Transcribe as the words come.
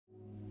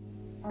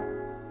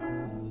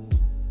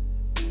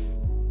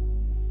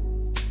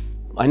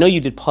I know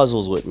you did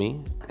puzzles with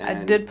me. I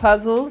did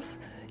puzzles.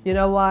 You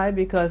know why?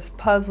 Because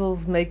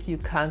puzzles make you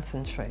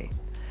concentrate.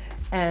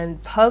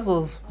 And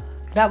puzzles,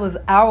 that was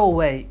our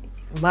way,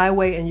 my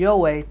way and your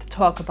way, to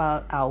talk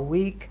about our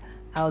week,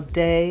 our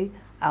day,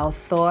 our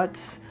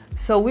thoughts.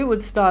 So we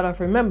would start off,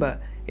 remember,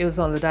 it was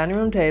on the dining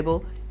room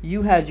table.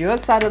 You had your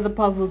side of the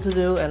puzzle to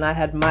do, and I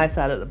had my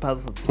side of the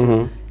puzzle to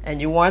do. And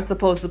you weren't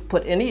supposed to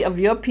put any of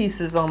your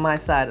pieces on my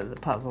side of the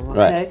puzzle,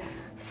 okay? Right.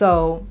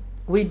 So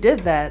we did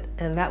that,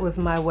 and that was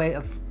my way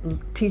of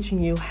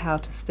teaching you how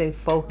to stay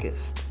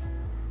focused,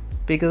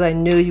 because I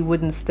knew you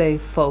wouldn't stay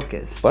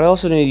focused. But I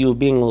also knew you were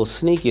being a little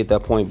sneaky at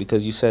that point,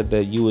 because you said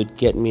that you would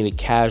get me to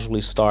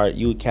casually start,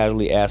 you would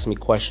casually ask me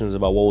questions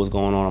about what was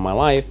going on in my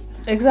life.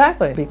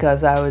 Exactly,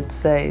 because I would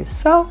say,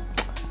 so,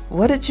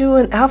 what did you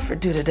and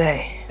Alfred do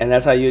today? And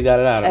that's how you got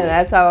it out of me. And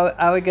that's how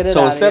I would get it out of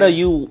you. So instead of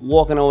you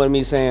walking over to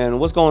me saying,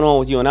 what's going on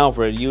with you and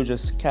Alfred, you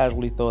just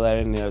casually throw that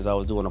in there as I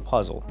was doing a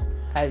puzzle.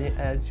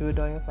 As you were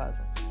doing your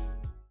puzzles.